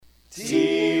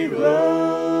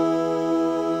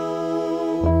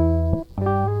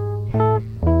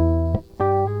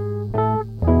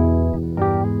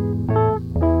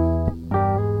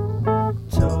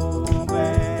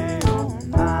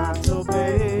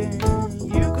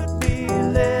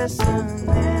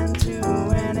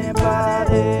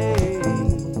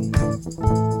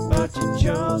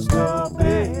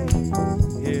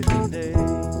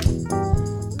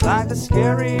Like the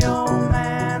scary old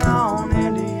man on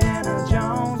Indiana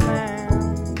Jones,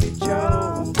 man, you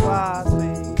chose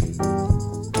wisely.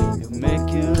 He'll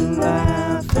make you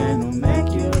laugh and he'll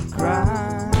make you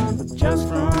cry, but just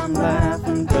from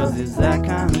laughing, 'cause he's that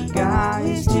kind of guy.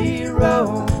 He's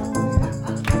T-Row,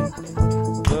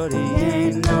 but he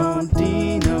ain't no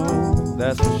Dino,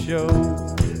 that's for sure.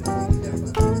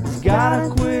 He's got a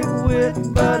quick wit,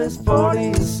 but his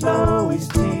 40 is slow. He's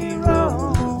T-Row.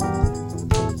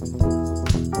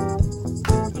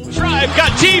 Drive,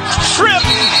 got deep, strip,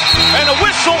 and a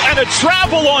whistle and a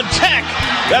travel on Tech.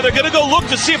 Now they're going to go look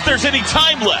to see if there's any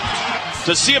time left.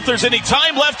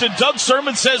 And Doug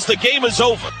Sermon says the game is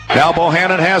over. Now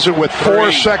Bohannon has it with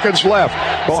 4 seconds left.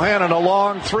 Bohannon a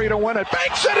long 3 to win it.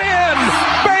 Banks it in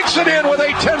with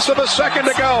 0.8 of a second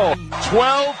to go.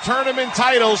 12 tournament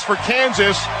titles for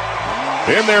Kansas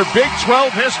in their Big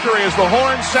 12 history as the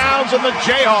horn sounds and the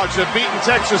Jayhawks have beaten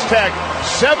Texas Tech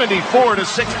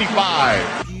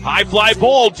 74-65. High fly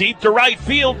ball deep to right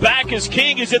field. Back is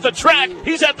King. He's at the track.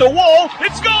 He's at the wall.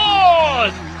 It's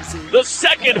gone! The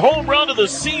second home run of the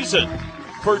season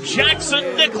for Jackson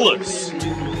Nicholas.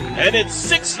 And it's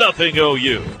 6-0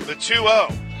 OU. The 2-0.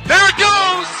 There it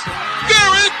goes!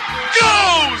 There it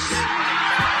goes!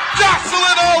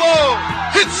 Jocelyn Alo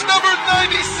hits number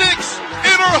 96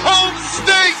 in her home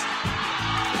state.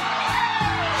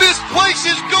 This place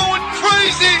is going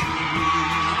crazy.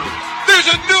 There's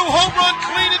a new home run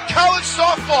queen in college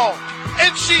softball,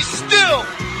 and she still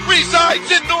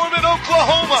resides in Norman,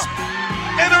 Oklahoma.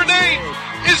 And her name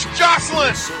is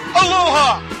Jocelyn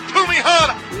Aloha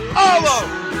Kumihana Alo.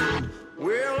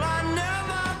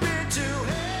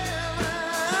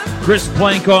 Chris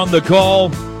Plank on the call.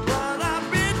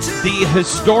 The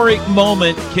historic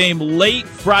moment came late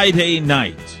Friday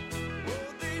night.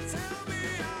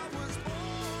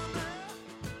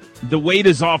 The weight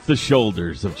is off the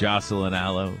shoulders of Jocelyn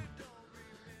Alo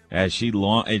as she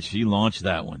launched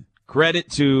that one. Credit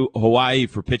to Hawaii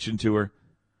for pitching to her.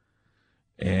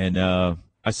 And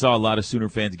I saw a lot of Sooner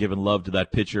fans giving love to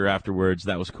that pitcher afterwards.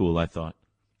 That was cool, I thought.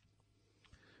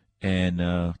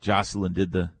 And Jocelyn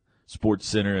did the Sports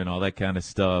Center and all that kind of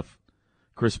stuff.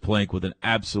 Chris Plank with an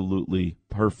absolutely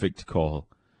perfect call.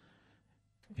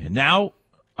 And now,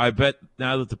 I bet,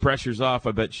 now that the pressure's off,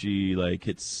 I bet she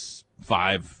hits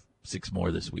 5-6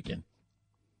 more this weekend.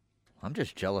 I'm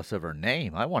just jealous of her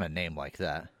name. I want a name like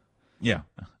that. Yeah.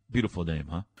 Beautiful name,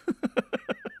 huh?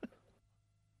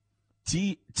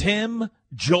 Tim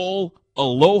Joel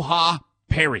Aloha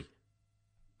Perry.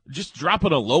 Just drop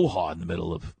an aloha in the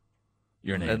middle of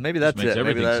your name. Maybe that's it.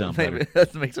 Maybe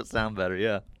that makes it sound better,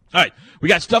 yeah. All right. We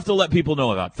got stuff to let people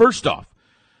know about. First off,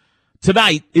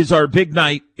 tonight is our big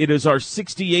night. It is our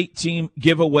 68-team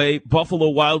giveaway, Buffalo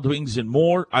Wild Wings and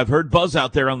more. I've heard buzz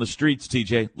out there on the streets,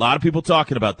 TJ. A lot of people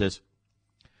talking about this.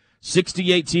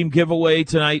 68-team giveaway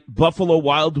tonight, Buffalo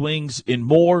Wild Wings and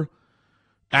more.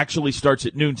 Actually starts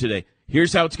at noon today.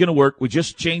 Here's how it's going to work. We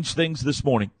just changed things this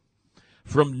morning.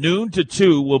 From noon to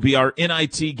 2 will be our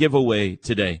NIT giveaway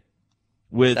today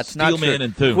with Steelman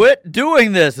and Thune. Quit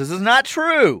doing this. This is not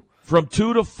true. From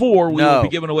 2 to 4, we will be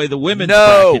giving away the women's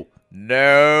bracket.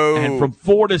 No. And from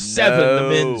 4 to 7, the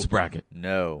men's bracket.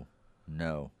 No.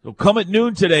 So come at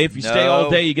noon today. If you stay all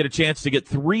day, you get a chance to get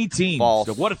 3 teams. False.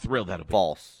 So what a thrill that'll be.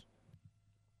 False.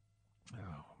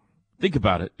 Think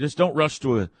about it. Just don't rush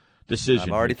to a decision.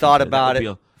 I've already thought about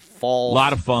it. False. A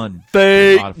lot of fun.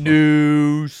 Fake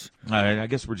news. All right, I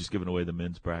guess we're just giving away the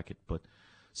men's bracket, but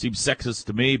seems sexist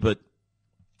to me, but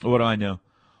what do I know?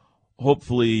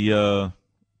 Hopefully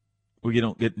we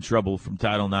don't get in trouble from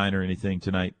Title IX or anything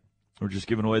tonight. We're just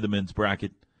giving away the men's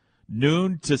bracket.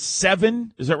 Noon to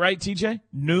 7. Is that right, TJ?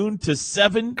 Noon to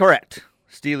 7? Correct.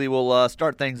 Steely will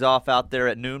start things off out there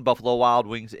at noon. Buffalo Wild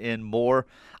Wings and more.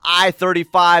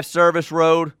 I-35 Service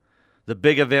Road. The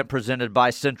big event presented by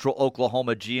Central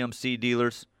Oklahoma GMC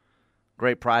dealers.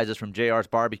 Great prizes from JR's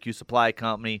Barbecue Supply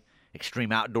Company,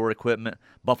 Extreme Outdoor Equipment,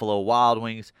 Buffalo Wild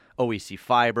Wings, OEC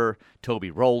Fiber, Toby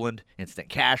Rowland, instant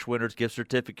cash winners, gift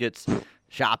certificates,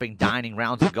 shopping, dining,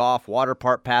 rounds of golf, water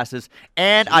park passes.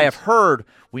 And I have heard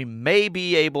we may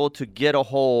be able to get a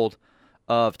hold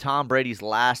of Tom Brady's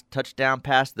last touchdown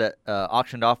pass that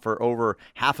auctioned off for over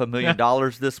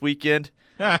 $500,000 this weekend.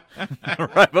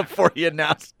 right before he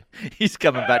announced he's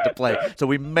coming back to play. So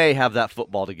we may have that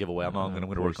football to give away. I'm going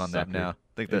to work on that now.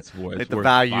 I think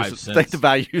the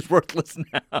value's worthless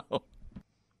now.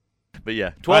 But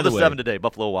yeah, 12-7 today,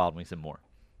 Buffalo Wild Wings and more.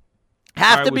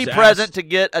 Have to be present to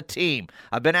get a team.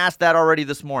 I've been asked that already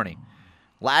this morning.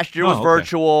 Last year was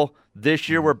virtual. This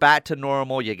year we're back to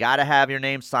normal. You got to have your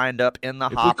name signed up in the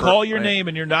hopper. If we call your name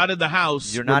and you're not in the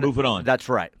house, we're moving on. That's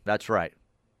right. That's right.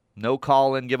 No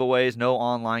call-in giveaways, no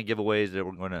online giveaways that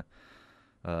we're going to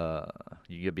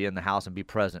you can be in the house and be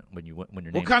present when your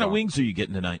name's What kind of wings are you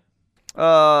getting tonight?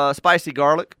 Spicy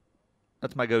garlic.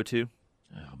 That's my go-to.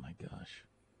 Oh, my gosh.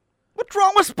 What's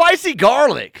wrong with spicy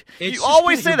garlic? You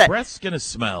always say that. Your breath's going to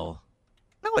smell.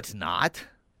 No, it's not.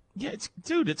 Yeah,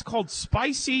 it's called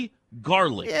spicy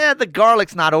garlic. Yeah, the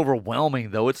garlic's not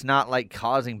overwhelming, though. It's not, like,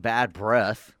 causing bad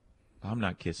breath. I'm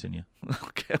not kissing you.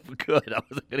 Okay, good. I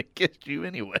wasn't going to kiss you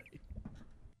anyway.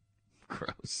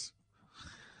 Gross.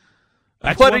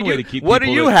 That's one way to keep what are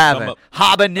you having?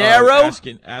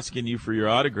 Habanero? Asking you for your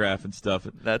autograph and stuff.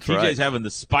 That's TJ's right. TJ's having the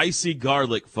spicy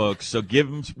garlic, folks, so give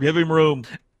him room.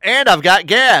 And I've got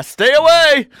gas. Stay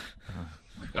away.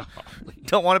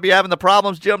 Don't want to be having the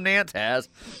problems Jim Nantz has.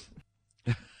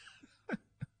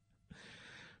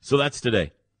 So that's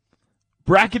today.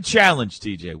 Bracket challenge,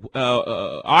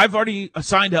 TJ. I've already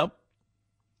signed up,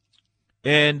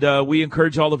 and we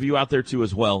encourage all of you out there too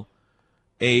as well.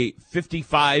 A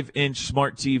 55-inch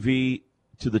smart TV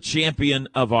to the champion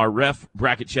of our ref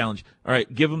bracket challenge. All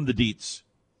right, give them the deets.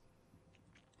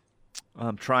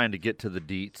 I'm trying to get to the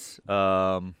deets.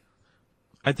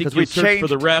 I think we search for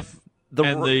the ref,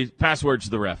 and the password's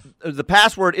the ref. The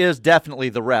password is definitely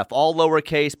the ref. All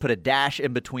lowercase, put a dash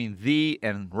in between the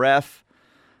and ref.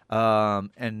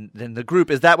 And then the group,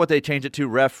 is that what they changed it to,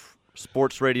 Ref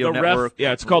Sports Radio Network?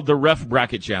 Yeah, it's called the Ref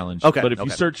Bracket Challenge. Okay. But if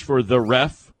you search for the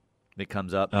ref, it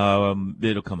comes up.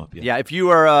 It'll come up, yeah. Yeah, if you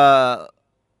are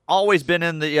always been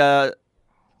in the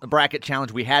bracket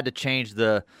challenge, we had to change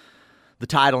the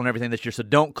title and everything this year, so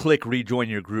don't click rejoin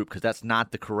your group because that's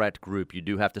not the correct group. You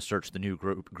do have to search the new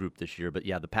group this year. But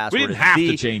yeah, the password we didn't have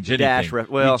to change anything.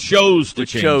 Well, we chose to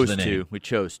change the name. We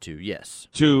chose to, yes.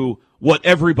 To what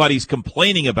everybody's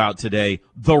complaining about today,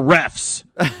 the refs.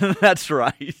 That's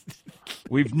right.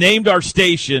 We've named our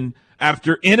station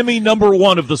after enemy number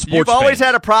one of the sports You've always fans.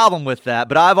 had a problem with that,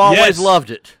 but I've always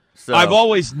loved it. So. I've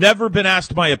always never been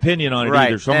asked my opinion on it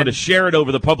either, so I'm going to share it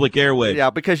over the public airwaves. Yeah,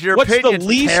 because your opinion's terrible. What's the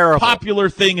least popular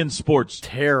thing in sports?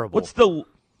 Terrible.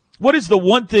 What is the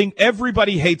one thing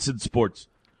everybody hates in sports?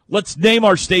 Let's name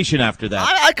our station after that.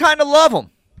 I kind of love them.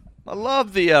 I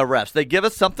love the refs. They give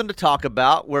us something to talk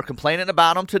about. We're complaining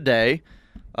about them today.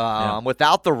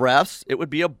 Without the refs, it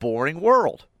would be a boring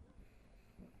world.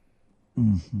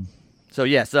 Mm-hmm. So,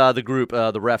 yes, the group,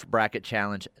 the Ref Bracket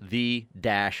Challenge,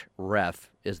 the-ref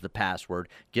is the password.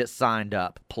 Get signed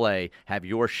up, play, have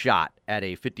your shot at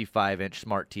a 55-inch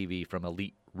smart TV from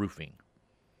Elite Roofing.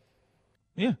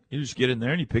 Yeah, you just get in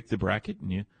there and you pick the bracket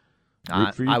and you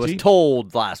root for your I was team.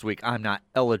 told last week I'm not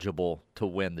eligible to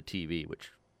win the TV,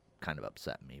 which kind of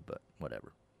upset me, but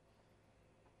whatever.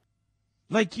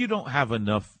 Like, you don't have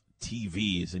enough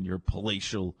TVs in your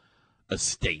palatial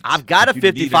estate. I've got a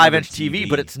 55-inch TV,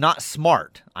 but it's not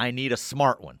smart. I need a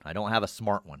smart one. I don't have a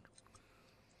smart one.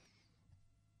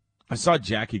 I saw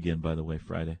Jack again, by the way,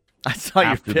 Friday. I saw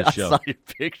your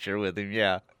picture with him,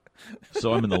 yeah.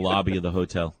 So I'm in the lobby of the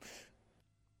hotel.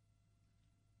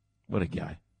 What a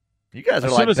guy. You guys are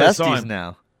like besties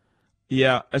now.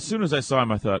 Yeah, as soon as I saw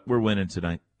him, I thought, we're winning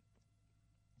tonight.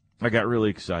 I got really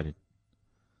excited.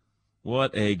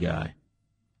 What a guy.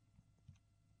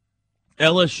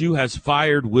 LSU has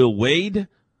fired Will Wade.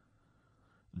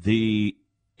 The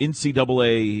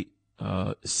NCAA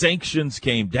sanctions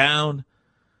came down,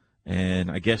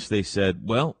 and I guess they said,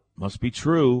 well, must be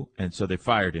true, and so they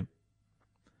fired him.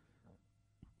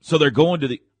 So they're going to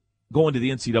the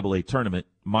NCAA tournament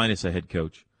minus a head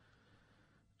coach.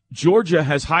 Georgia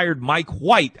has hired Mike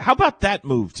White. How about that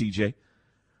move, TJ?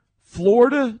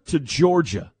 Florida to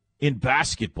Georgia in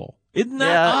basketball. Isn't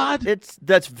that odd? It's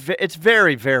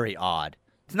very, very odd.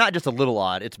 It's not just a little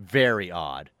odd. It's very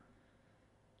odd.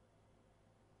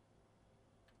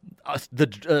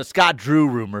 The Scott Drew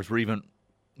rumors were even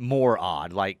more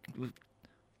odd. Like,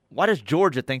 why does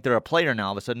Georgia think they're a player now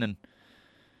all of a sudden? And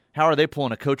how are they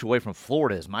pulling a coach away from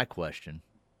Florida is my question.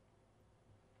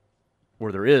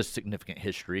 Where there is significant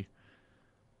history.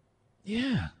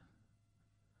 Yeah.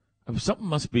 Something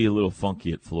must be a little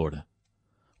funky at Florida.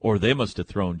 Or they must have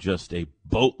thrown just a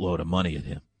boatload of money at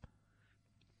him.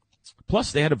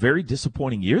 Plus, they had a very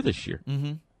disappointing year this year,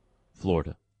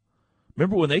 Florida.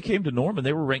 Remember when they came to Norman,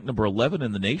 they were ranked number 11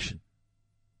 in the nation.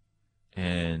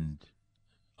 And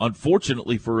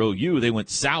unfortunately for OU, they went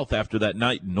south after that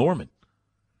night in Norman.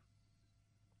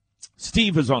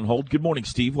 Steve is on hold. Good morning,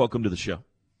 Steve. Welcome to the show.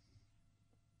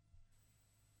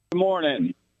 Good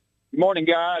morning. Good morning,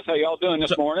 guys. How y'all doing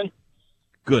this morning?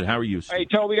 Good. How are you, Steve? Hey,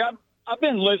 Toby, I've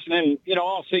been listening,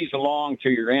 all season long to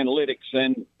your analytics,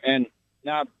 and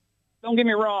now, don't get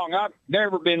me wrong, I've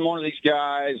never been one of these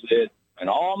guys that, in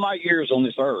all my years on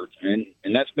this earth, and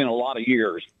that's been a lot of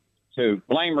years, to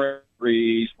blame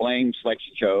referees, blame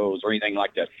selection shows, or anything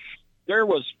like that. There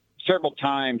was several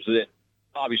times that,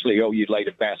 obviously, OU laid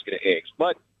a basket of eggs,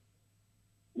 but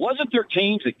wasn't there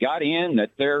teams that got in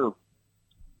that their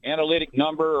analytic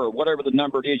number, or whatever the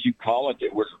number it is you call it,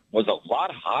 was a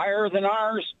lot higher than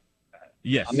ours?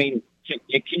 Yes. I mean, can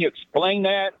you explain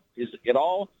that at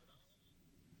all?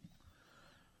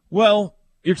 Well,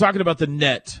 you're talking about the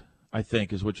net, I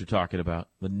think, is what you're talking about.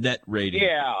 The net rating.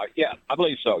 Yeah, I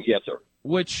believe so. Yes, sir.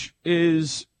 Which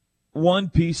is one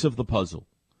piece of the puzzle.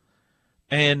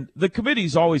 And the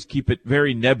committees always keep it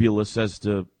very nebulous as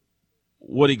to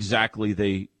what exactly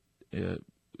they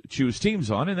choose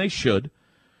teams on, and they should.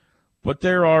 But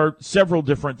there are several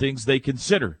different things they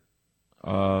consider.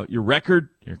 Your record,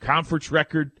 your conference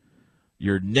record,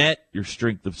 your net, your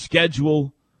strength of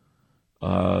schedule.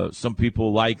 Some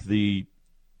people like the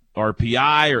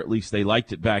RPI, or at least they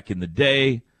liked it back in the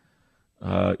day.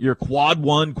 Your quad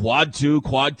 1, quad 2,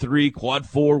 quad 3, quad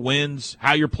 4 wins,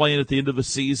 how you're playing at the end of the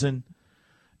season,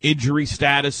 injury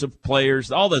status of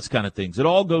players, all those kind of things. It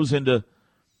all goes into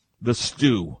the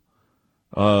stew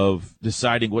of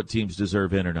deciding what teams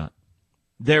deserve in or not.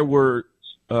 There were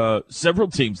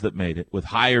several teams that made it with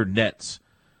higher nets,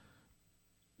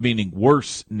 meaning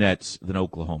worse nets than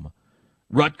Oklahoma.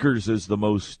 Rutgers is the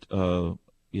most,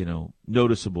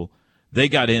 noticeable. They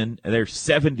got in, and they're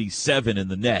 77 in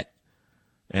the net,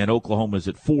 and Oklahoma's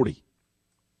at 40.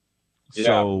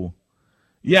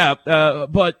 Yeah. So,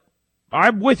 but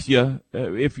I'm with you.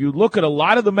 If you look at a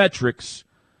lot of the metrics,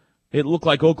 it looked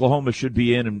like Oklahoma should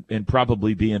be in and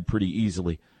probably be in pretty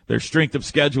easily. Their strength of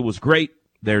schedule was great.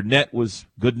 Their net was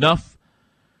good enough.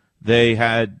 They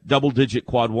had double-digit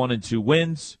quad 1 and 2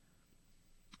 wins.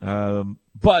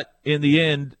 But in the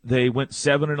end, they went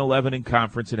 7-11 in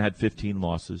conference and had 15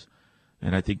 losses.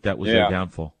 And I think that was their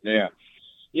downfall. Yeah.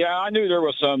 Yeah, I knew there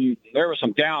was some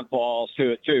downfalls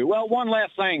to it, too. Well, one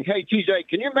last thing. Hey, TJ,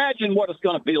 can you imagine what it's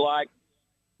going to be like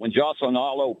when Jocelyn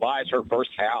Allo buys her first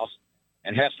house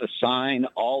and has to sign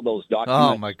all those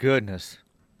documents? Oh, my goodness.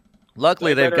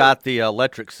 Luckily, they've got the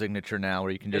electric signature now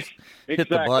where you can just hit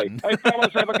the button. Hey,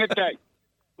 fellas, have a good day.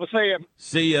 We'll see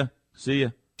you. See ya.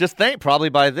 Just think, probably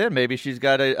by then, maybe she's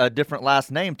got a different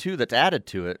last name, too, that's added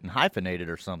to it and hyphenated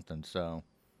or something. So,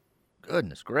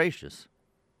 goodness gracious.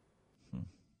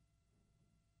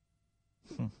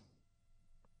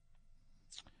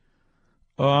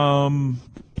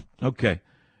 Okay.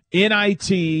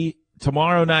 NIT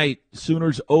tomorrow night.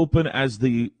 Sooners open as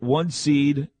the 1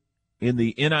 seed in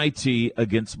the NIT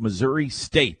against Missouri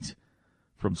State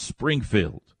from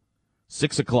Springfield.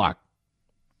 6 o'clock.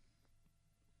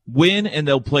 Win, and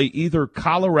they'll play either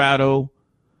Colorado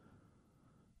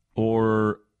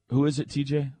or, who is it,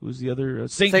 TJ? Who's the other?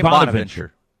 St.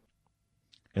 Bonaventure.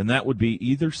 And that would be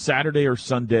either Saturday or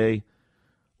Sunday.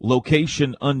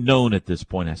 Location unknown at this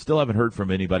point. I still haven't heard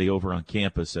from anybody over on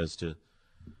campus as to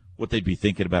what they'd be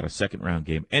thinking about a second-round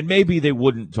game. And maybe they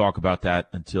wouldn't talk about that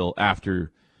until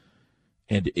after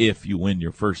and if you win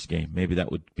your first game. Maybe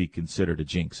that would be considered a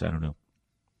jinx. I don't know.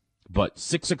 But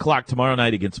 6 o'clock tomorrow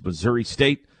night against Missouri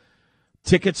State.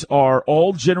 Tickets are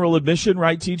all general admission,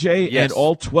 right, TJ? Yes. And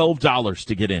all $12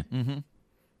 to get in. Mm-hmm.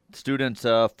 Students,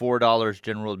 $4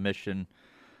 general admission.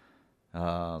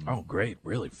 Oh, great.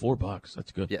 Really? $4.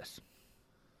 That's good. Yes.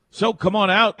 So come on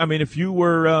out. I mean, if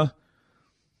you're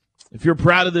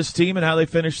proud of this team and how they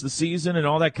finished the season and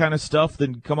all that kind of stuff,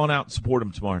 then come on out and support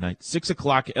them tomorrow night. 6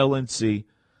 o'clock LNC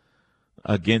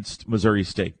against Missouri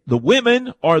State. The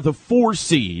women are the 4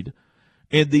 seed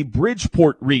in the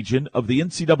Bridgeport region of the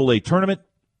NCAA tournament.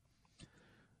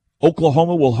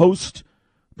 Oklahoma will host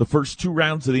the first 2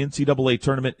 rounds of the NCAA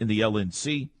tournament in the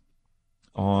LNC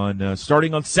on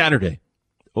starting on Saturday.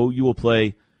 OU will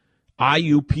play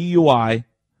IUPUI,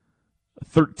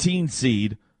 13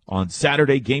 seed, on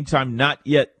Saturday. Game time not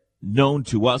yet known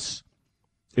to us.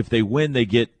 If they win, they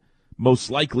get most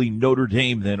likely Notre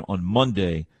Dame then on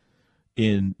Monday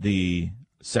in the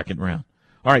second round.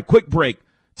 All right, quick break.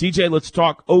 TJ, let's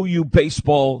talk OU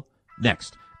baseball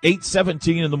next.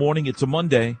 8:17 in the morning. It's a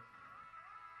Monday.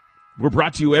 We're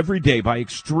brought to you every day by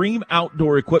Extreme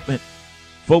Outdoor Equipment.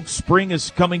 Folks, spring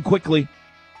is coming quickly.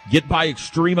 Get by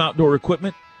Extreme Outdoor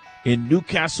Equipment in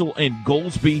Newcastle and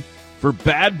Goldsby for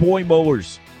Bad Boy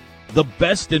Mowers, the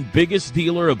best and biggest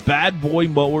dealer of Bad Boy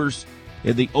Mowers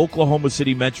in the Oklahoma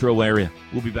City metro area.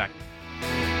 We'll be back.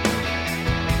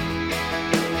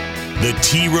 The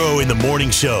T-Row in the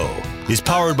Morning Show is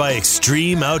powered by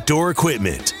Extreme Outdoor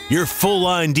Equipment, your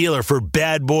full-line dealer for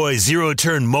Bad Boy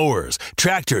zero-turn mowers,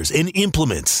 tractors, and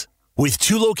implements. With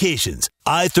 2 locations,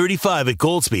 I-35 at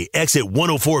Goldsby, exit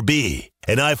 104B,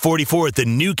 and I-44 at the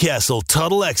Newcastle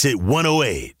Tuttle, exit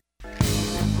 108.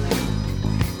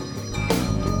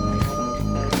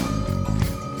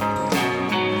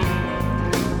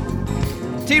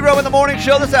 T-Row in the Morning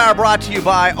Show this hour brought to you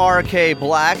by RK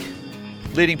Black,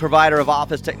 leading provider of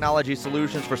office technology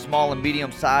solutions for small and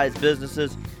medium-sized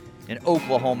businesses in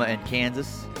Oklahoma and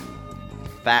Kansas.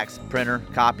 Fax, printer,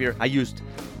 copier. I used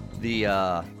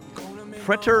the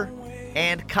printer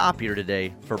and copier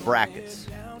today for brackets,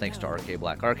 thanks to RK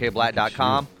Black.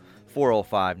 RKBlack.com,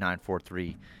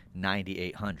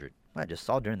 405-943-9800. I just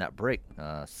saw during that break,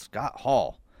 Scott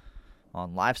Hall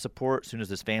on life support. As soon as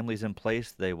his family's in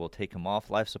place, they will take him off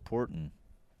life support, and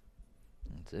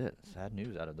that's it. Sad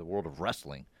news out of the world of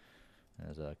wrestling,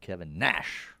 as Kevin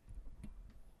Nash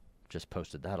just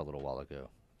posted that a little while ago.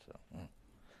 So,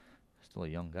 still a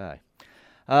young guy.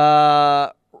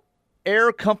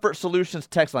 Air Comfort Solutions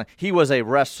text line. He was a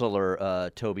wrestler,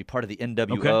 Toby, part of the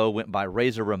NWO, Okay. went by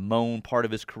Razor Ramon part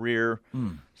of his career.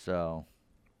 So,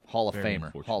 Hall of Very Famer.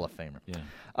 unfortunate. Hall of Famer.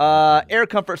 Yeah. Air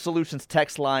Comfort Solutions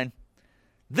text line.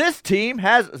 This team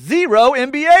has 0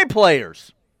 NBA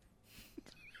players.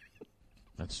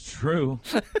 That's true.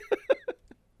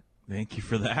 Thank you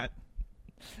for that.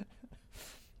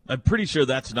 I'm pretty sure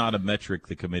that's not a metric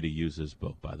the committee uses,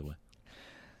 by the way.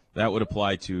 That would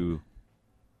apply to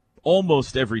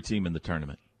almost every team in the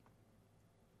tournament.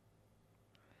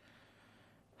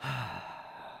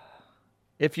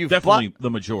 If you've Definitely the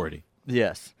majority.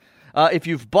 Yes. If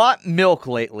you've bought milk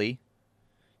lately,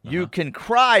 you can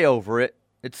cry over it.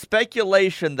 It's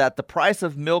speculation that the price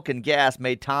of milk and gas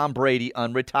made Tom Brady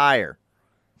unretire.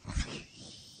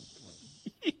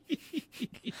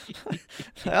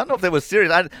 I don't know if that was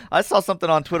serious. I saw something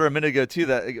on Twitter a minute ago, too,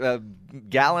 that a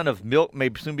gallon of milk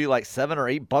may soon be like $7 or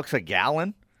 $8 a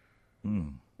gallon.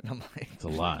 And I'm like, It's a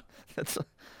lot.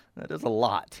 that is a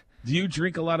lot. Do you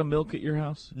drink a lot of milk at your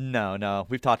house? No.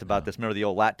 We've talked about this. Remember the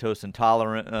old lactose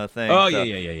intolerant thing? Oh, So,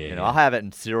 yeah. You know, I'll have it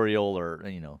in cereal or,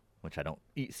 which I don't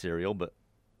eat cereal, but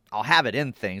I'll have it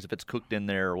in things if it's cooked in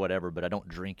there or whatever, but I don't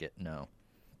drink it, no.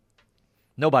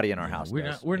 Nobody in our house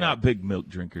does. We're not big milk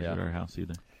drinkers at our house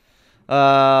either.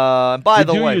 By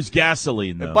the we do way, use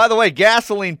gasoline, though. By the way,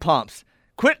 gasoline pumps.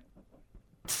 Quit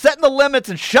setting the limits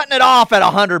and shutting it off at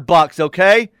 $100,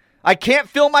 okay? I can't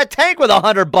fill my tank with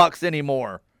 $100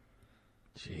 anymore.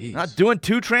 Jeez. Not doing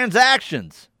 2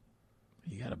 transactions.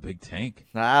 You got a big tank.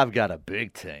 I've got a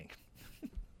big tank.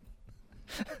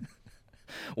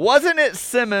 Wasn't it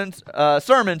Sermons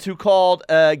who called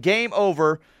game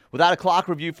over without a clock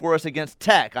review for us against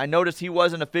Tech? I noticed he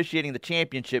wasn't officiating the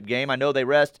championship game. I know they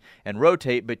rest and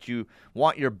rotate, but you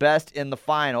want your best in the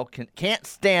final. Can't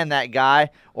stand that guy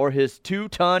or his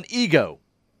 2-ton ego.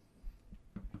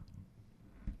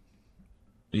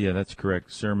 Yeah, that's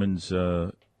correct. Sermons,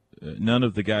 none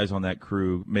of the guys on that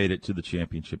crew made it to the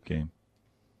championship game.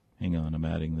 Hang on, I'm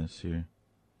adding this here.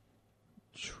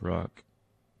 Truck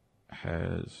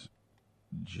has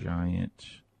giant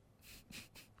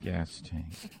gas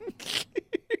tank.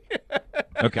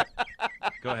 Okay,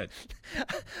 go ahead.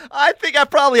 I think I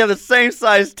probably have the same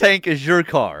size tank as your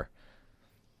car.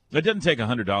 It doesn't take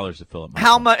 $100 to fill up my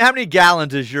How tank. How many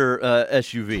gallons is your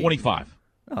SUV? 25.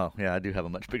 Oh, yeah, I do have a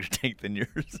much bigger tank than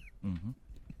yours.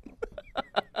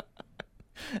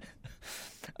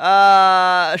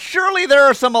 Surely there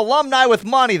are some alumni with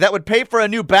money that would pay for a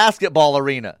new basketball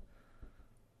arena.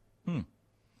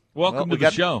 Welcome to the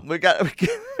show. We've got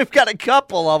a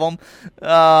couple of them.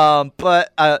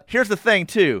 But here's the thing,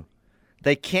 too.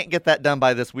 They can't get that done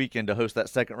by this weekend to host that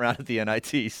second round at the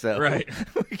NIT. So Right.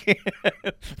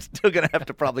 Still going to have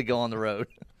to probably go on the road.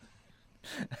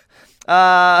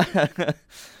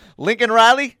 Lincoln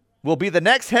Riley will be the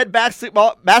next head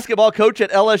basketball coach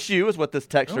at LSU, is what this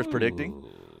texter is predicting.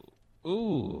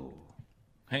 Ooh.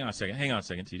 Hang on a second,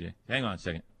 TJ. Hang on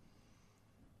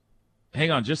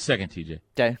just a second, TJ.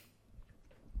 Okay.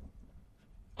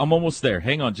 I'm almost there.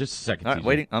 Hang on just a second, All right,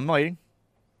 TJ. I'm waiting.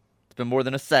 It's been more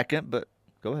than a second, but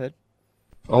go ahead.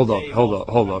 Hold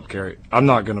up, Kerry. I'm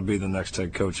not going to be the next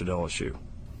head coach at LSU.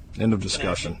 End of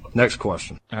discussion. Next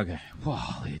question. Okay.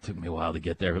 Well, it took me a while to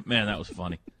get there, but man, that was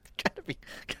funny.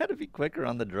 gotta be quicker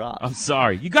on the drop. I'm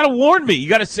sorry. You got to warn me. You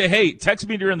got to say, hey, text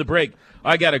me during the break.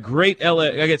 I got a great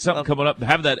I got something coming up.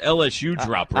 Have that LSU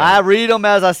drop. I read them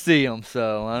as I see them,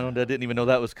 so I didn't even know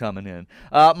that was coming in.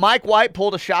 Mike White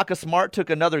pulled a Shaka Smart, took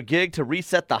another gig to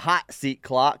reset the hot seat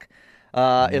clock.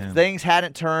 If things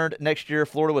hadn't turned next year,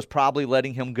 Florida was probably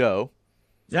letting him go.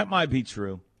 That might be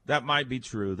true.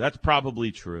 That's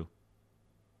probably true.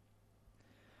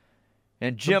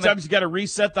 And Jim, sometimes you got to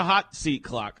reset the hot seat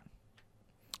clock.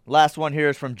 Last one here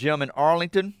is from Jim in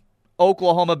Arlington.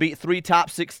 Oklahoma beat 3 top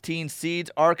 16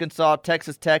 seeds, Arkansas,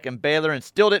 Texas Tech, and Baylor, and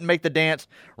still didn't make the dance.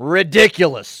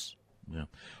 Ridiculous. Yeah.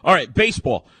 All right,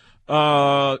 baseball.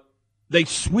 They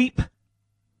sweep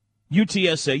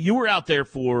UTSA. You were out there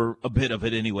for a bit of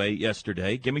it anyway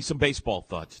yesterday. Give me some baseball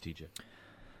thoughts, TJ.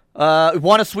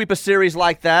 Want to sweep a series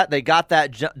like that. They got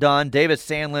that done. David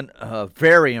Sandlin,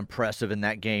 very impressive in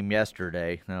that game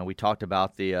yesterday. We talked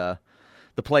about the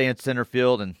play in center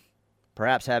field and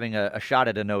perhaps having a shot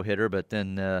at a no-hitter, but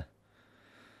then the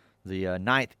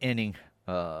ninth inning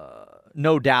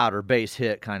no-doubter base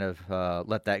hit kind of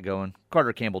let that go. And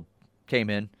Carter Campbell came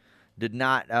in, did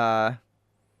not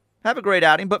have a great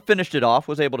outing, but finished it off,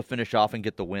 was able to finish off and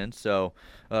get the win. So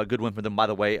good win for them. By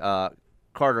the way,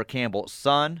 Carter Campbell,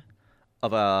 son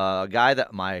of a guy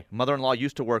that my mother-in-law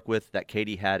used to work with that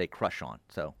Katie had a crush on.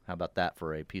 So how about that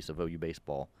for a piece of OU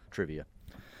baseball trivia?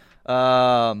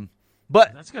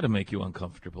 But that's got to make you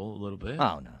uncomfortable a little bit.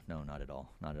 Oh, no, not at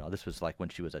all. Not at all. This was like when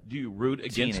she was a Do you root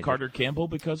against teenager. Carter Campbell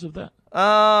because of that?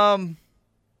 No.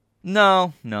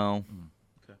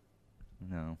 Okay.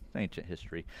 No, ancient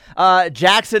history.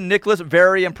 Jackson Nicholas,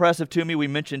 very impressive to me. We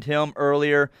mentioned him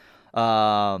earlier. He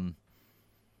doesn't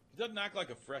act like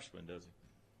a freshman, does he?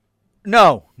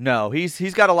 No.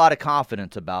 He's got a lot of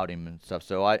confidence about him and stuff.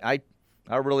 So I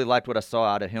really liked what I saw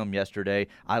out of him yesterday.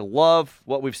 I love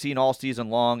what we've seen all season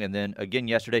long, and then again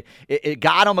yesterday. It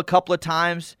got him a couple of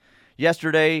times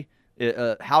yesterday,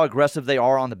 how aggressive they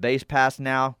are on the base pass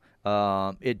now.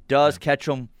 It does catch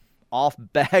them off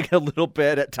bag a little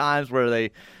bit at times where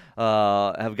they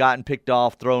have gotten picked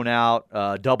off, thrown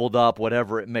out, doubled up,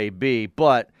 whatever it may be.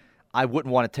 But I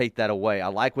wouldn't want to take that away. I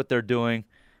like what they're doing.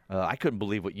 I couldn't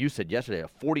believe what you said yesterday,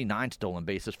 49 stolen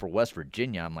bases for West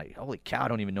Virginia. I'm like, holy cow, I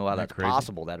don't even know how that's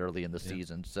possible that early in the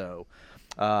season. So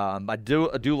I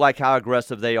do like how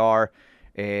aggressive they are.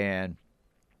 And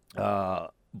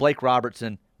Blake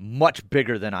Robertson, much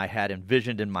bigger than I had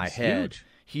envisioned in my head. Huge.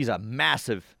 He's a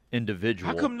massive individual.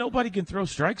 How come nobody can throw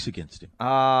strikes against him?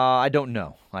 I don't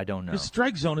know. His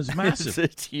strike zone is massive.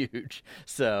 It's huge.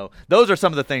 So those are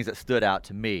some of the things that stood out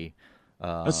to me.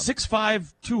 A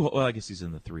 6'5", 2-hole. Well, I guess he's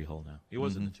in the 3-hole now. He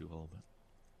was in the 2-hole.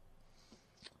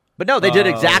 But no, they did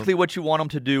exactly what you want them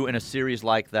to do in a series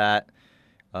like that.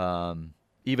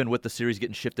 Even with the series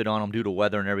getting shifted on them due to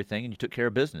weather and everything, and you took care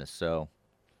of business. So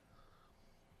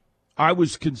I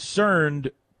was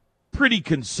pretty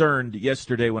concerned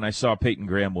yesterday when I saw Peyton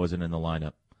Graham wasn't in the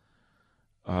lineup.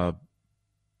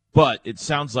 But it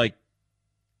sounds like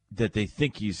that they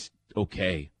think he's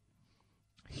okay.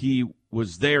 He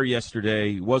was there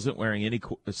yesterday. He wasn't wearing any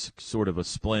sort of a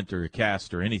splint or a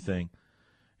cast or anything.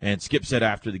 And Skip said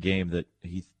after the game that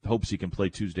he hopes he can play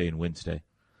Tuesday and Wednesday.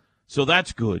 So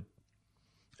that's good.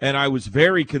 And I was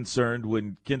very concerned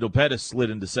when Kendall Pettis slid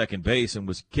into second base and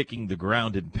was kicking the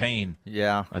ground in pain.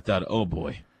 Yeah. I thought, oh,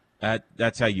 boy,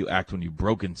 that's how you act when you've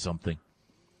broken something.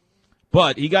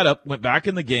 But he got up, went back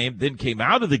in the game, then came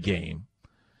out of the game,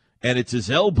 and it's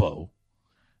his elbow.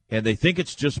 And they think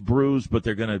it's just bruised, but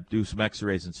they're going to do some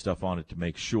x-rays and stuff on it to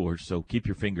make sure. So keep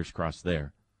your fingers crossed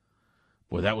there.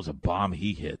 Boy, that was a bomb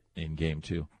he hit in game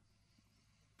 2.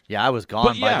 Yeah, I was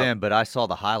gone by then, but I saw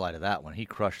the highlight of that one. He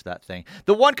crushed that thing.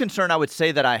 The one concern I would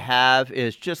say that I have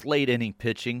is just late inning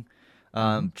pitching.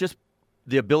 Just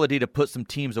the ability to put some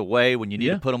teams away when you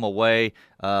need to put them away.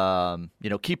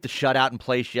 Keep the shutout in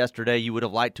place yesterday. You would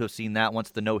have liked to have seen that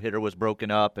once the no-hitter was broken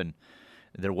up and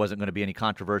there wasn't going to be any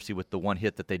controversy with the one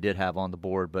hit that they did have on the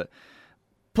board. But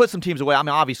put some teams away. I mean,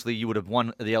 obviously you would have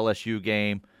won the LSU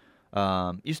game.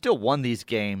 You still won these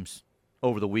games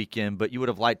over the weekend, but you would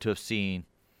have liked to have seen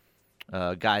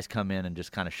guys come in and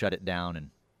just kind of shut it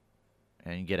down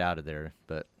and get out of there.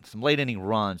 But some late inning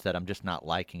runs that I'm just not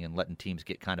liking and letting teams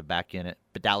get kind of back in it.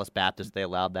 But Dallas Baptist, they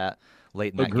allowed that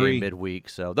late in that game midweek.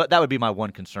 So that would be my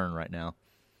one concern right now.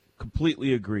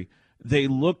 Completely agree. They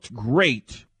looked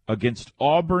great against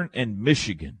Auburn and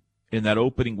Michigan in that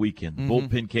opening weekend. The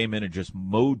bullpen came in and just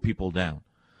mowed people down.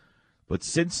 But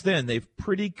since then, they've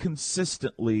pretty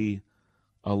consistently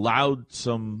allowed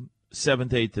some 7th,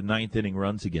 8th, and 9th inning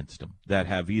runs against them that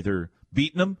have either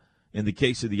beaten them in the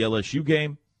case of the LSU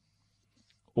game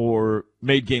or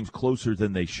made games closer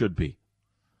than they should be.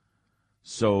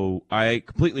 So I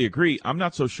completely agree. I'm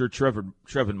not so sure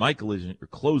Trevin Michael isn't your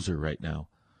closer right now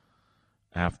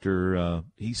after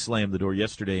he slammed the door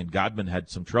yesterday and Godman had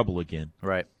some trouble again.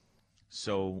 Right.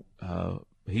 So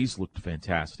he's looked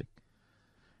fantastic.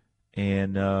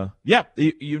 And,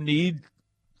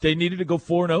 they needed to go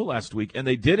 4-0 last week, and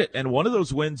they did it. And one of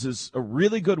those wins is a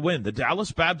really good win. The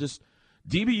Dallas Baptist,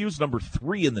 DBU's number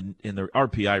 3 in the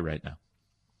RPI right now.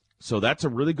 So that's a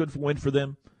really good win for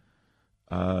them.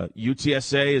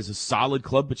 UTSA is a solid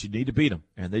club, but you need to beat them,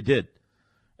 and they did.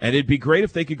 And it'd be great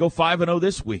if they could go 5-0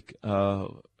 this week.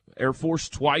 Air Force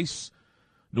twice,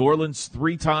 New Orleans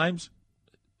 3 times.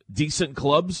 Decent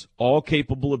clubs, all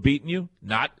capable of beating you.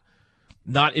 Not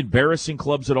embarrassing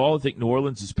clubs at all. I think New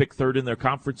Orleans is picked 3rd in their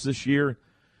conference this year.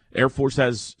 Air Force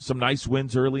has some nice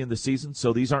wins early in the season,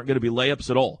 so these aren't going to be layups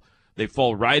at all. They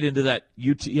fall right into that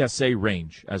UTSA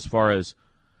range as far as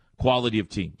quality of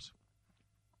teams.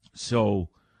 So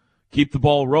keep the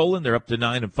ball rolling. They're up to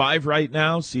 9-5 right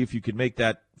now. See if you can make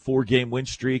that 4-game win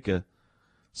streak a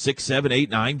 6, 7,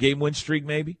 8, 9-game win streak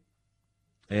maybe.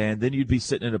 And then you'd be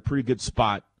sitting in a pretty good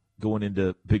spot going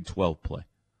into Big 12 play.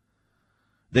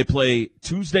 They play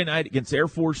Tuesday night against Air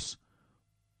Force,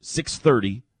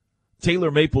 6:30.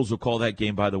 Taylor Maples will call that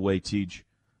game, by the way, Tej.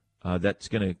 That's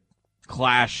going to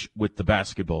clash with the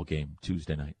basketball game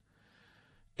Tuesday night.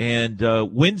 And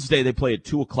Wednesday they play at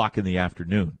 2 o'clock in the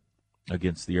afternoon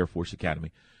against the Air Force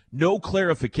Academy. No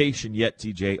clarification yet,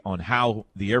 TJ, on how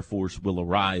the Air Force will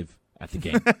arrive at the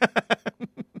game.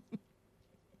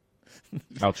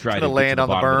 I'll try to land on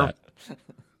the berm.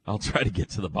 I'll try to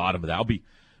get to the bottom of that. I'll be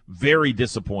very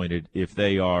disappointed if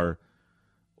they are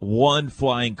 1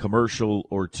 flying commercial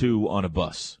or 2 on a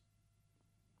bus.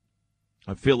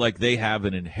 I feel like they have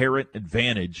an inherent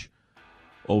advantage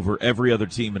over every other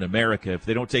team in America. If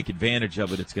they don't take advantage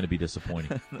of it, it's going to be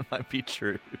disappointing. That might be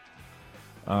true.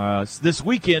 This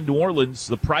weekend, New Orleans,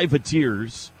 the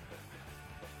Privateers,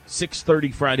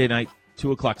 6:30 Friday night,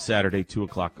 2 o'clock Saturday, 2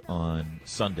 o'clock on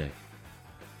Sunday.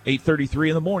 8:33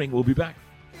 in the morning. We'll be back.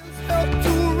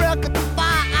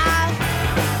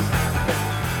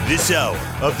 This hour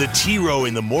of the T-Row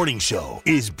in the Morning Show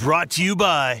is brought to you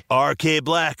by RK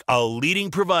Black, a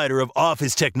leading provider of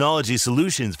office technology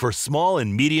solutions for small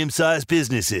and medium-sized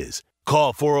businesses.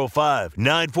 Call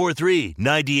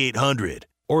 405-943-9800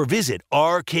 or visit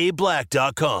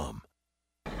rkblack.com.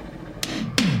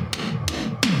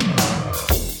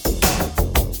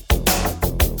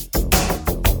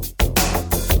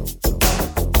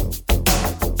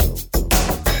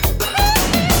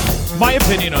 My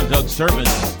opinion on Doug Sermons,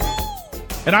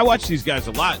 and I watch these guys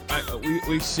a lot.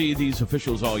 We see these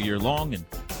officials all year long, and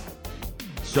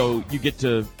so you get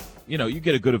to, you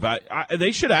get a good evaluation.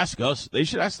 They should ask us. They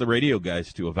should ask the radio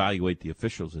guys to evaluate the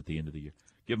officials at the end of the year.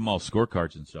 Give them all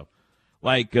scorecards and stuff.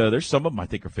 Like, there's some of them I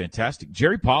think are fantastic.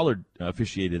 Jerry Pollard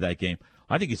officiated that game.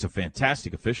 I think he's a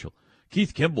fantastic official.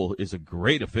 Keith Kimball is a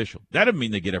great official. That doesn't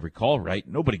mean they get every call right.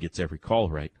 Nobody gets every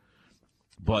call right.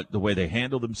 But the way they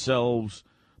handle themselves,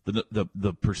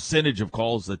 the percentage of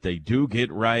calls that they do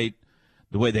get right,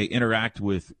 the way they interact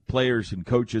with players and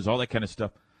coaches, all that kind of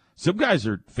stuff. Some guys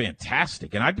are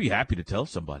fantastic, and I'd be happy to tell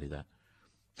somebody that.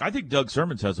 I think Doug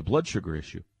Sermons has a blood sugar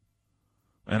issue.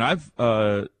 And I've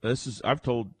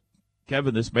told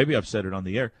Kevin this, maybe I've said it on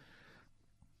the air.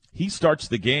 He starts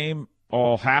the game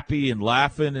all happy and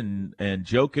laughing and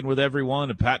joking with everyone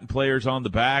and patting players on the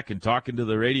back and talking to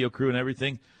the radio crew and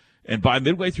everything. And by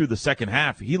midway through the second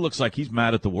half, he looks like he's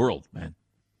mad at the world, man.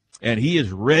 And he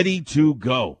is ready to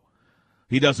go.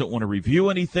 He doesn't want to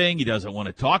review anything. He doesn't want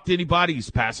to talk to anybody.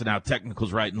 He's passing out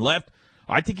technicals right and left.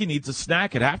 I think he needs a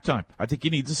snack at halftime. I think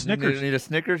he needs a Snickers. You need a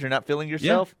Snickers? You're not feeling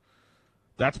yourself? Yeah.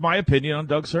 That's my opinion on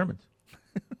Doug Sermons.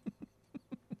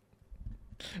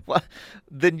 Well,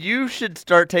 then you should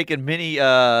start taking mini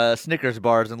Snickers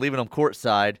bars and leaving them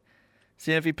courtside,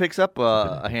 seeing if he picks up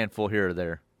a handful here or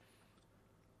there.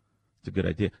 It's a good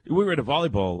idea. We were at a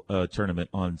volleyball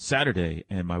tournament on Saturday,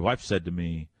 and my wife said to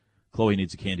me, Chloe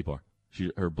needs a candy bar.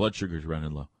 Her blood sugar's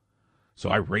running low. So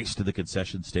I raced to the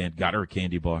concession stand, got her a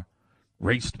candy bar,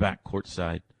 raced back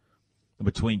courtside. In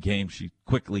between games, she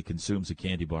quickly consumes a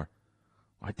candy bar.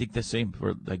 I think the same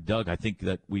for Doug. I think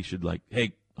that we should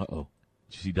hey, uh-oh.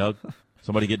 Did you see Doug?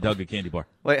 Somebody get Doug a candy bar.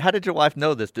 Wait, how did your wife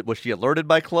know this? Was she alerted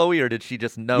by Chloe, or did she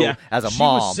just know as a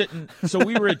mom? She was sitting. So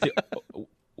we were at the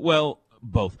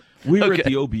both. We were at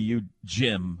the OBU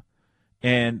gym,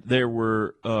 and there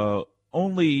were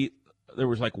there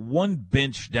was one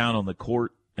bench down on the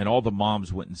court, and all the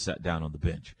moms went and sat down on the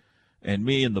bench. And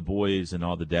me and the boys and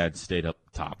all the dads stayed up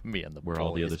top. Me and the where boys.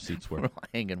 all the other seats were. We're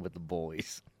hanging with the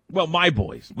boys. Well, my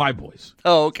boys.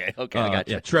 Oh, okay. I got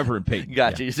you. Yeah, Trevor and Peyton.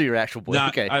 Got yeah. you. So your actual boys.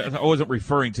 Okay. I wasn't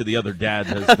referring to the other dads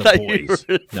as I the thought boys.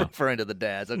 you were No. referring to the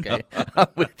dads. Okay. I'm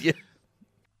with you.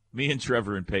 Me and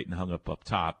Trevor and Peyton hung up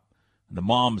top, and the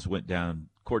moms went down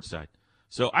courtside.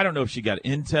 So I don't know if she got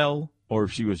intel or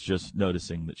if she was just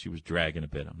noticing that she was dragging a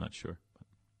bit. I'm not sure.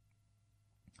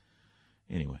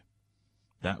 Anyway,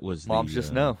 that was Moms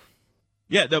just know.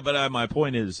 Yeah, no, but my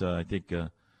point is, I think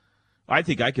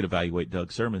I could evaluate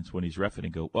Doug Sermons when he's reffing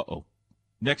and go, uh-oh,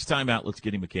 next time out, let's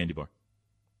get him a candy bar.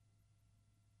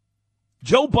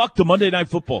 Joe Buck to Monday Night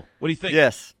Football. What do you think?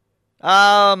 Yes.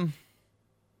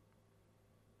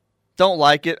 Don't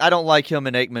like it. I don't like him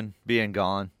and Aikman being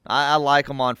gone. I like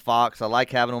him on Fox. I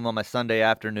like having him on my Sunday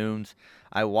afternoons.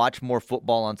 I watch more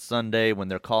football on Sunday when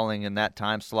they're calling in that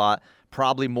time slot,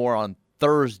 probably more on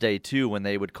Thursday, too, when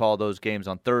they would call those games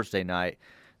on Thursday night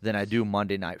than I do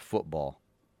Monday Night Football.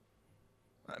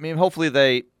 I mean, hopefully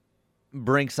they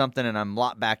bring something and I'm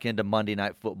locked back into Monday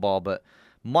Night Football, but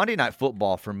Monday Night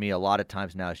Football for me a lot of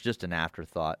times now is just an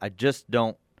afterthought. I just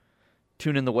don't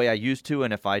tune in the way I used to,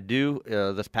 and if I do,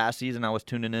 this past season I was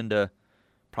tuning into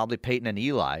probably Peyton and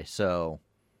Eli, so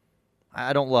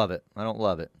I don't love it.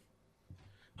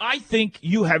 I think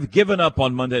you have given up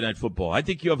on Monday Night Football. I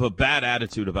think you have a bad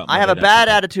attitude about Monday I have a Night bad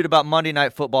Football. attitude about Monday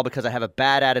Night Football because I have a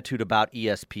bad attitude about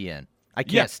ESPN. I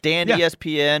can't stand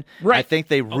ESPN. Right. I think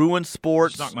they ruin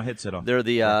sports. Just knock my headset off. They're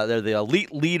the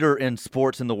elite leader in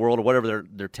sports in the world, or whatever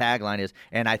their tagline is,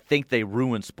 and I think they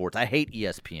ruin sports. I hate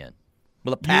ESPN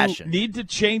with a passion. You need to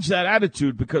change that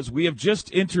attitude because we have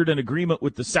just entered an agreement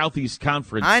with the Southeast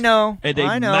Conference. I know. And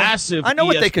a massive I know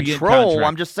what they ESPN control. contract.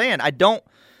 I'm just saying.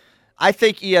 I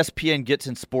think ESPN gets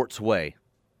in sports' way,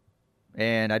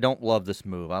 and I don't love this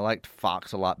move. I liked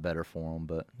Fox a lot better for them,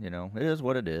 but, it is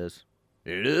what it is.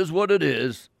 It is what it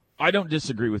is. I don't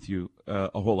disagree with you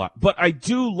a whole lot, but I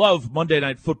do love Monday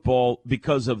Night Football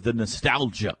because of the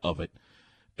nostalgia of it,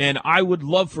 and I would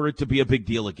love for it to be a big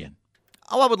deal again.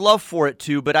 Oh, I would love for it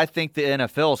to, but I think the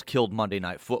NFL's killed Monday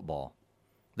Night Football.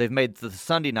 They've made the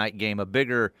Sunday night game a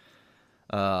bigger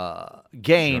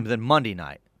game than Monday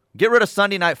night. Get rid of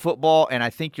Sunday Night Football, and I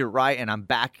think you're right, and I'm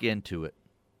back into it.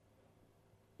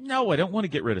 No, I don't want to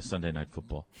get rid of Sunday Night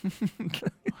Football.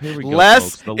 Here we go,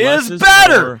 Less folks. is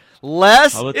better.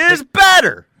 Less is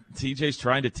better. TJ's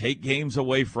trying to take games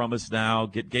away from us now,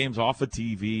 get games off of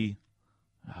TV.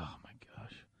 Oh, my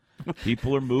gosh.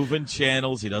 People are moving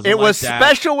channels. He doesn't It like was that.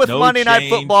 special with No Monday Night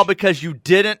change. Football because you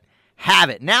didn't have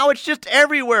it. Now it's just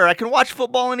everywhere. I can watch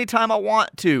football anytime I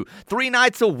want to. 3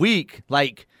 nights a week.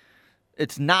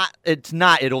 It's not.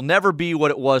 It'll never be what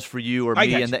it was for you or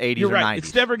me in the 80s You're or right. 90s.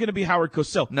 It's never going to be Howard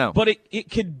Cosell. No. But it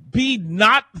could be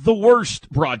not the worst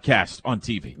broadcast on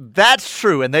TV. That's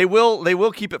true, and they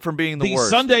will keep it from being the worst.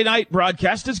 The Sunday night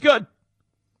broadcast is good.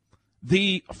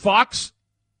 The Fox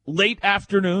late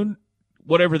afternoon,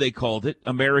 whatever they called it,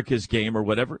 America's Game or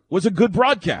whatever, was a good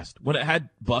broadcast when it had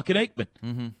Buck and Aikman.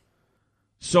 Mm-hmm.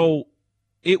 So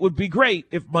it would be great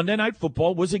if Monday Night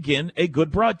Football was again a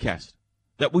good broadcast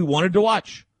that we wanted to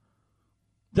watch.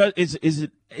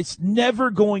 It's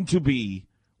never going to be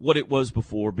what it was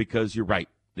before because you're right.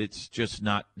 It's just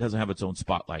doesn't have its own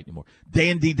spotlight anymore.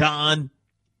 Dandy Don,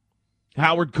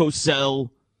 Howard Cosell,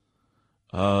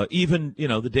 even,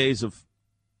 the days of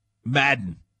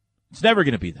Madden. It's never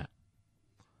going to be that.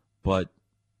 But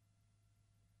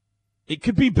it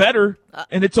could be better,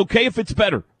 and it's okay if it's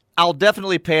better. I'll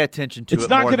definitely pay attention to it's it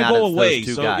not more going to now go that it's away. those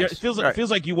two So guys. it feels like Right. it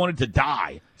feels like you wanted to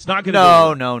die. It's not going to go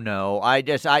away. No.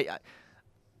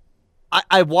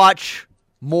 I watch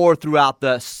more throughout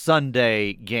the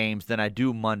Sunday games than I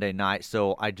do Monday night.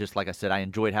 So like I said, I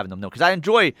enjoyed having them because I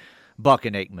enjoy Buck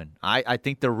and Aikman. I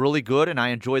think they're really good, and I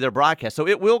enjoy their broadcast. So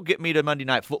it will get me to Monday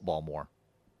Night Football more.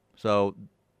 So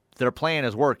their plan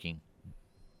is working.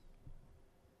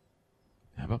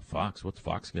 How about Fox? What's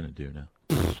Fox going to do now?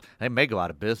 They may go out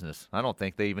of business. I don't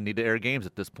think they even need to air games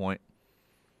at this point.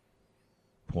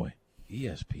 Boy,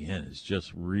 ESPN is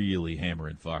just really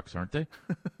hammering Fox, aren't they?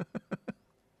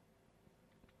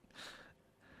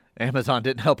 Amazon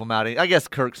didn't help them out. I guess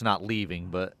Kirk's not leaving,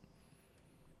 but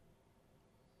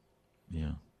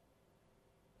Yeah.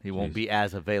 he won't be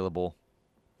as available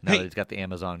now Hey. that he's got the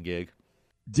Amazon gig.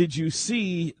 Did you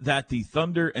see that the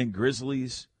Thunder and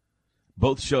Grizzlies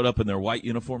both showed up in their white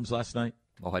uniforms last night?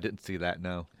 Oh, I didn't see that,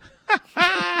 no.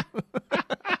 How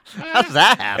does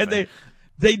that happen? And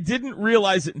they didn't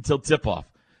realize it until tip-off.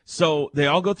 So they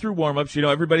all go through warm-ups.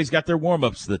 Everybody's got their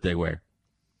warm-ups that they wear.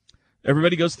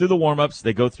 Everybody goes through the warm-ups.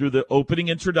 They go through the opening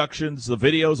introductions, the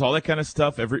videos, all that kind of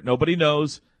stuff. Nobody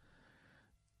knows.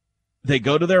 They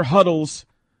go to their huddles,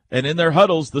 And in their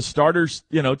huddles, the starters,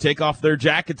 take off their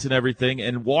jackets and everything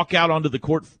and walk out onto the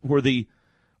court for the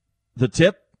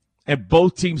tip, and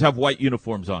both teams have white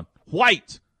uniforms on.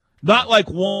 White. Not like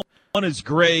one is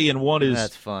gray and one is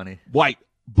That's funny. White.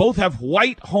 Both have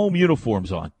white home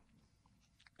uniforms on.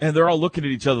 And they're all looking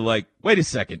at each other like, wait a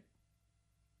second.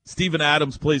 Steven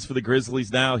Adams plays for the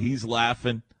Grizzlies now. He's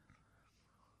laughing.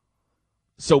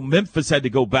 So Memphis had to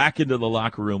go back into the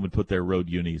locker room and put their road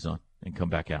unis on and come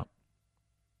back out.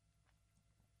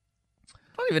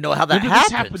 I don't even know how that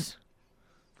happens.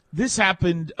 This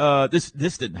happened. This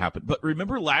didn't happen. But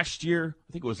remember last year?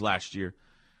 I think it was last year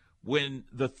when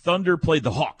the Thunder played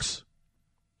the Hawks,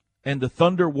 and the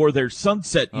Thunder wore their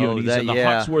sunset unis, and the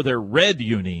Hawks wore their red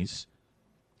unis,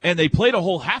 and they played a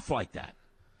whole half like that.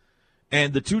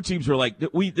 And the two teams were like,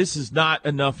 "This is not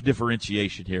enough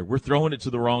differentiation here. We're throwing it to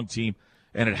the wrong team."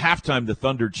 And at halftime, the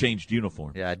Thunder changed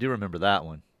uniform. Yeah, I do remember that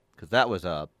one because that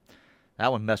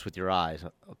one messed with your eyes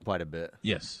quite a bit.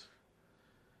 Yes.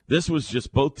 This was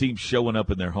just both teams showing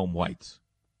up in their home whites.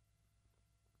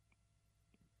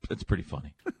 It's pretty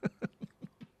funny.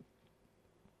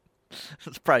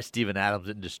 It's probably Steven Adams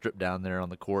didn't just strip down there on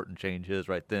the court and change his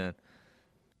right then.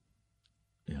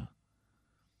 Yeah.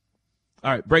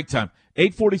 All right, break time.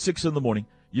 8:46 in the morning.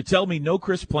 You tell me no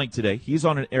Chris Plank today. He's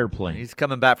on an airplane. He's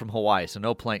coming back from Hawaii, so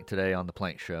no Plank today on the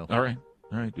Plank Show. All right.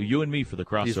 You and me for the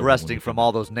crossover. He's resting from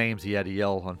all those names he had to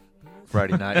yell on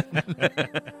Friday night.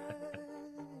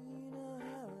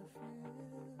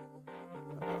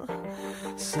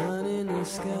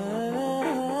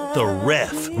 The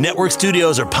Ref. Network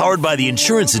studios are powered by the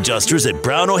insurance adjusters at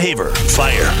Brown O'Haver.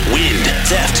 Fire, wind,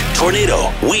 theft,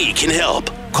 tornado. We can help.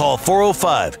 Call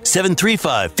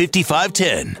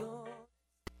 405-735-5510.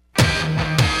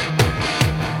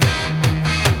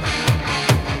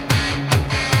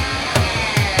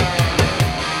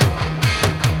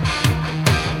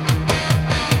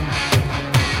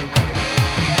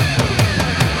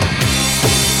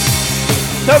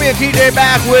 Toby and TJ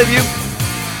back with you.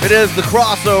 It is the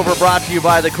crossover brought to you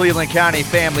by the Cleveland County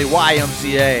Family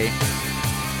YMCA.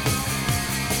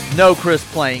 No Chris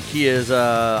Plank. He is,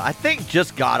 I think,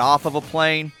 just got off of a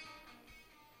plane,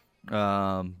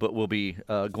 but will be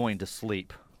going to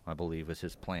sleep, I believe, is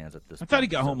his plans at this point. I thought he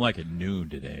got home like at noon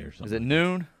today or something. Is it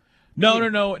noon?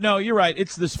 No, you're right.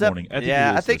 It's this morning.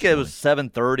 I think it was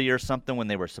 7:30 or something when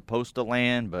they were supposed to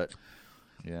land, but...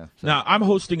 Yeah. So. Now, I'm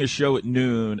hosting a show at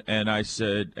noon, and I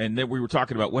said, and then we were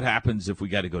talking about what happens if we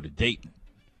got to go to Dayton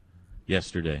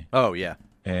yesterday. Oh, yeah.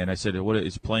 And I said, what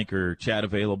is Plank or Chad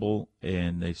available?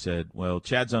 And they said, well,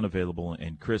 Chad's unavailable,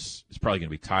 and Chris is probably going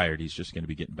to be tired. He's just going to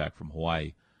be getting back from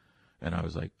Hawaii. And I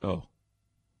was like, oh,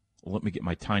 well, let me get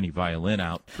my tiny violin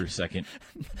out for a second.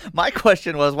 My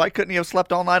question was, why couldn't you have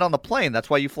slept all night on the plane? That's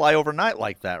why you fly overnight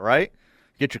like that, right?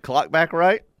 Get your clock back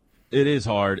right? It is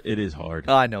hard.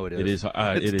 Oh, I know it is. It is.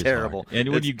 It is terrible. Hard.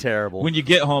 And terrible. When you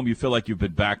get home, you feel like you've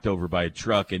been backed over by a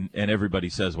truck, and everybody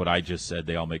says what I just said.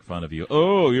 They all make fun of you.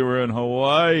 Oh, you were in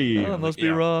Hawaii. Oh, it must be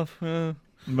rough.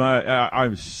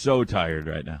 I'm so tired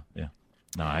right now. Yeah.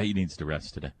 No, he needs to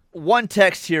rest today. One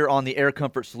text here on the Air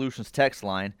Comfort Solutions text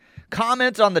line.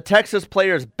 Comments on the Texas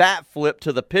player's bat flip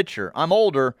to the pitcher. I'm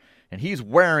older, and he's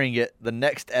wearing it the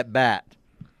next at bat.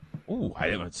 Ooh, I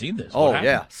haven't seen this. Oh,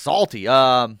 yeah. Salty.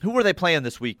 Who were they playing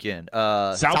this weekend?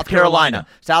 South Carolina.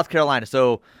 South Carolina.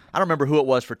 So I don't remember who it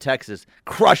was for Texas.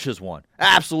 Crushes one.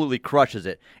 Absolutely crushes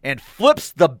it. And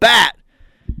flips the bat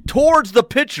towards the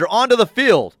pitcher onto the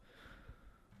field.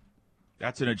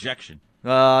 That's an ejection.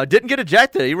 Didn't get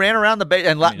ejected. He ran around the base,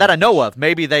 and that I know of.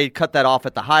 Maybe they cut that off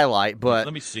at the highlight, but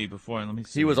let me see.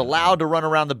 He was allowed to run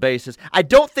around the bases. I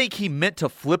don't think he meant to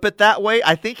flip it that way.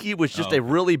 I think he was just a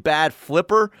really bad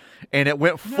flipper, and it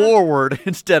went forward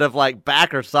instead of like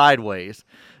back or sideways.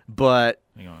 But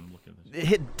hang on, I'm looking at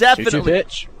this. It definitely 2-2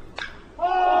 pitch.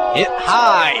 Hit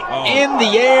high in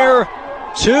the air.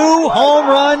 2 home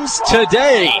runs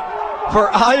today for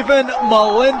Ivan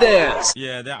Melendez.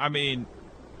 Yeah,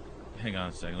 hang on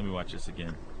a second. Let me watch this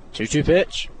again. 2-2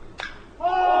 pitch.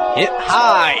 Hit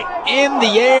high in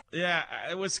the air. Yeah,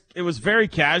 it was very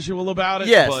casual about it.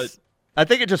 Yes, but I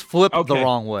think it just flipped the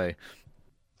wrong way.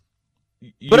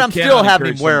 But I'm still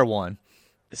having him wear one.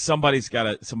 Somebody's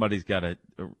got to.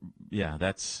 Yeah,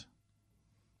 that's.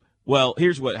 Well,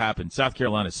 here's what happened. South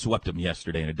Carolina swept them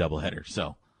yesterday in a doubleheader,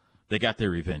 so they got their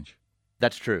revenge.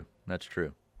 That's true.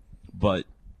 But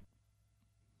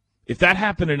if that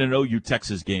happened in an OU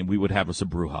Texas game, we would have us a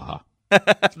brouhaha.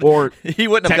 Or he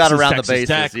wouldn't have got around the bases.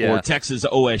 Tech, or Texas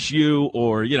OSU,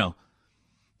 or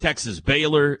Texas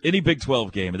Baylor, any Big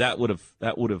 12 game. That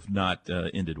would have not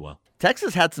ended well.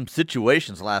 Texas had some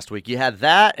situations last week. You had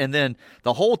that, and then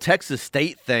the whole Texas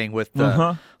State thing with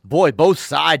both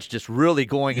sides just really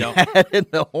going at it, and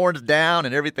the horns down,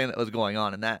 and everything that was going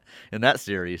on in that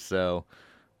series. So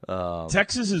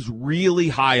Texas is really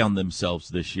high on themselves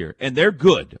this year, and they're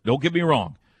good. Don't get me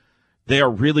wrong. They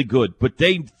are really good, but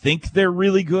they think they're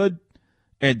really good,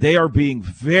 and they are being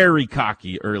very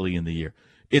cocky early in the year.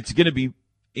 It's going to be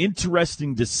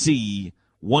interesting to see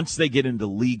once they get into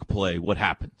league play what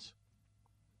happens.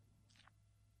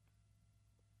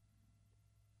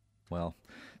 Well,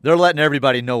 they're letting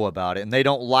everybody know about it, and they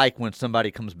don't like when somebody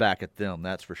comes back at them,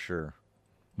 that's for sure.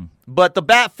 But the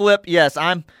bat flip, yes,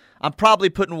 I'm probably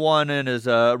putting one in as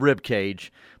a rib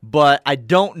cage, but I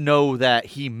don't know that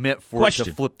he meant for it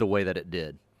to flip the way that it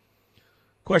did.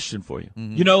 Question for you.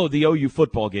 Mm-hmm. You know the OU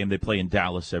football game they play in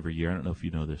Dallas every year. I don't know if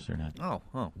you know this or not.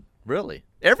 Oh, really?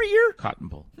 Every year? Cotton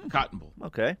Bowl. Cotton Bowl.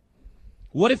 Okay.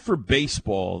 What if for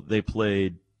baseball they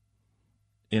played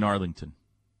in Arlington?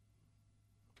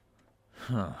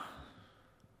 Huh.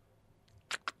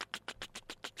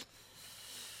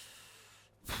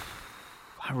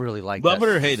 I really like Love it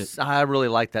or hate it? I really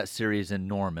like that series in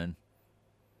Norman.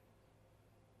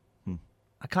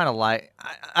 I kind of like.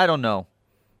 I don't know.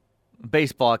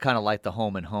 Baseball, I kind of like the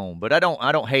home and home, but I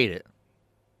don't hate it.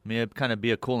 I mean, it'd kind of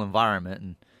be a cool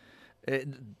environment,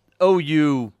 and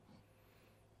OU.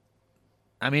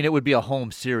 I mean, it would be a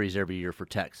home series every year for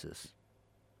Texas.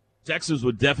 Texas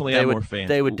would definitely have more fans.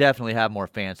 They would definitely have more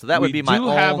fans. So that would be my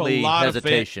only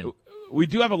hesitation. We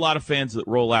do have a lot of fans that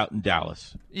roll out in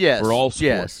Dallas. Yes. For all sports.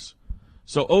 Yes.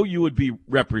 So OU would be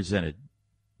represented,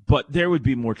 but there would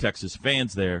be more Texas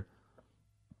fans there.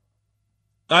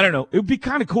 I don't know. It would be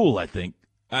kind of cool, I think.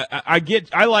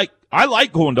 I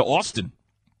like going to Austin.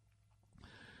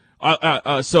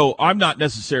 So I'm not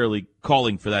necessarily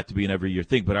calling for that to be an every year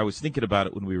thing, but I was thinking about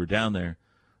it when we were down there.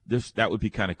 That would be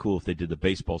kind of cool if they did the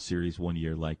baseball series one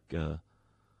year like the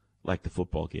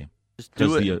football game.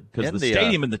 Because the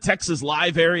stadium and the Texas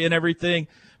Live area and everything,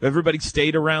 everybody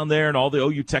stayed around there, and all the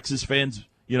OU Texas fans,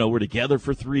 were together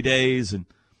for 3 days, and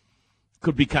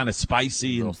could be kind of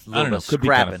spicy. And I don't know, could be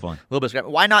kind of fun. A little bit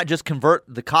scrapping. Why not just convert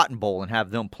the Cotton Bowl and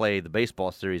have them play the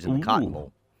baseball series in the Cotton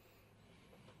Bowl?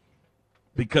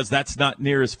 Because that's not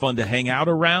near as fun to hang out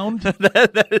around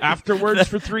afterwards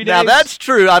for 3 days. Now, that's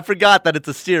true. I forgot that it's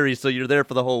a series, so you're there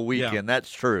for the whole weekend. Yeah.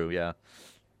 That's true, yeah.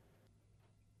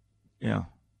 Yeah.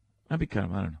 That'd be kind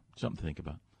of, I don't know, something to think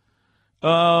about.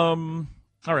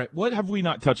 All right. What have we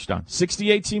not touched on?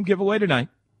 68-team giveaway tonight.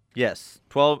 Yes.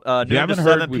 12 noon to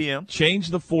 7 p.m.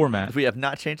 Changed the format. We have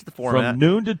not changed the format. From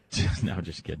noon to no,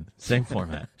 just kidding. Same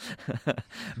format.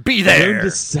 Be there.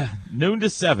 Noon to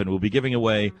 7. We'll be giving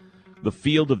away the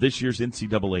field of this year's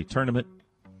NCAA tournament.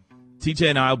 TJ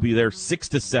and I will be there 6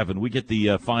 to 7. We get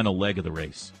the final leg of the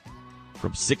race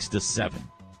from 6 to 7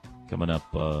 coming up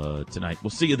tonight. We'll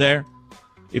see you there.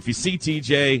 If you see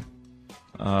TJ,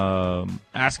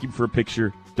 ask him for a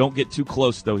picture. Don't get too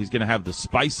close, though. He's going to have the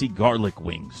spicy garlic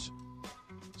wings.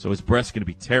 So his breath's going to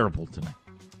be terrible tonight.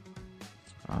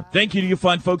 Thank you to you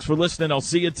fine folks for listening. I'll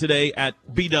see you today at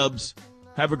B-Dubs.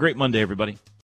 Have a great Monday, everybody.